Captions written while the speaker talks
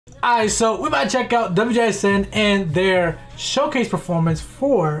Alright, so we're about to check out WJSN and their showcase performance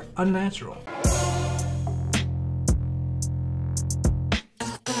for UNNATURAL.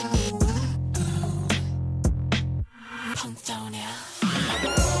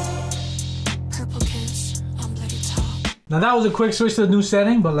 Now that was a quick switch to the new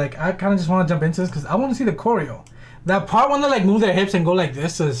setting, but like I kind of just want to jump into this because I want to see the choreo. That part when they like move their hips and go like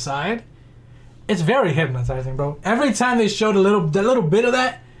this to the side, it's very hypnotizing, bro. Every time they showed that little bit of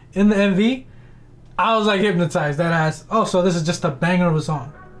that in the MV, I was like hypnotized. That ass. Oh, so this is just a banger of a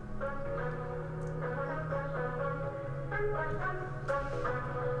song.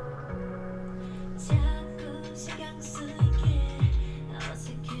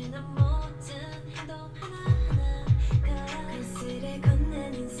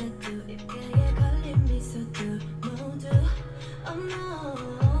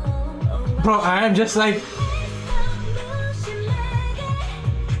 Bro, I am just like...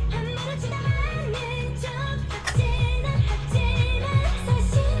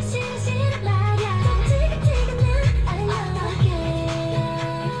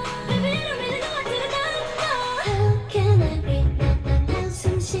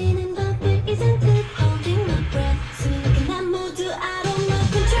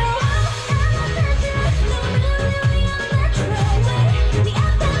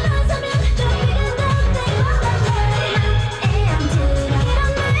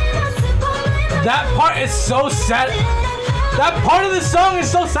 That part is so sad. That part of the song is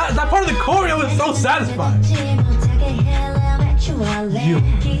so sad. That part of the choreo is so satisfying.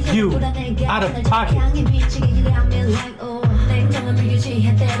 You, out of pocket.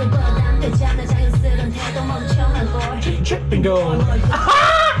 Drip and go. Dude,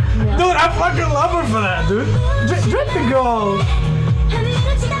 I fucking love her for that, dude. Drip and go.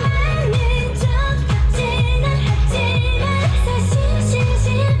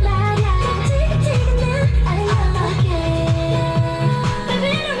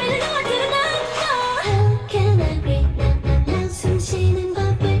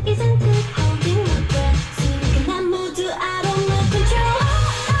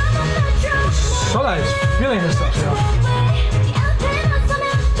 So nice, feeling herself, you know.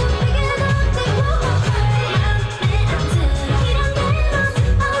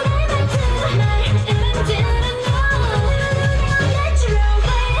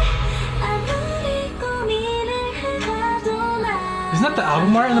 Isn't that the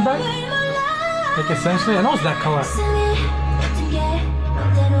album art in the back? Like essentially, I know it's that color.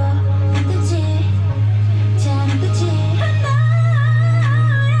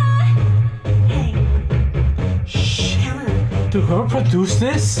 Dude, whoever produced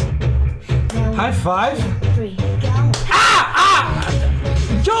this? High five?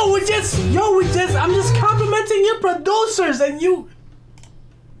 Yo, I'm just complimenting your producers and you.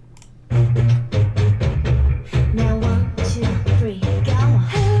 Now 1, 2, 3, go.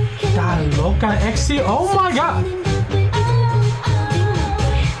 Da loca XC, oh my god.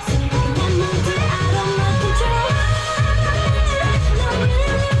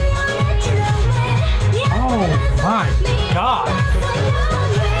 Oh my god.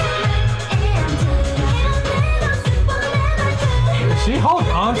 She holds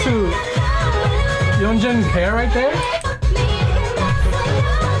on to Yeonjung's hair right there.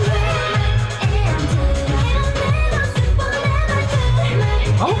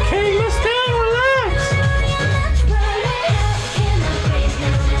 Okay, let's stand, relax.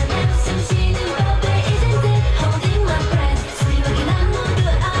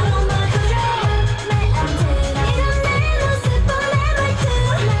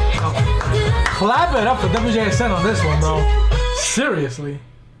 Clap it up for WJSN on this one, bro. Seriously.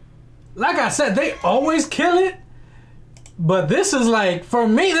 Like I said, they always kill it. But this is like, for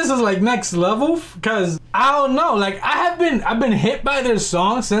me, this is like next level. Because I don't know, like I've been hit by their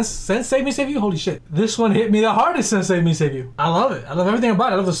songs since Save Me Save You. Holy shit. This one hit me the hardest since Save Me Save You. I love it. I love everything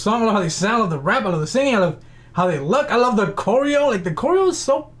about it. I love the song, I love how they sound, I love the rap, I love the singing, I love how they look, I love the choreo. Like the choreo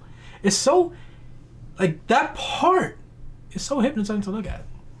is so, like that part is so hypnotizing to look at.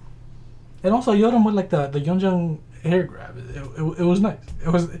 And also YEOREUM with like the Yeonjung hair grab. It was nice.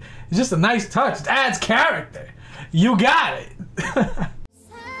 It's just a nice touch. It adds character. You got it.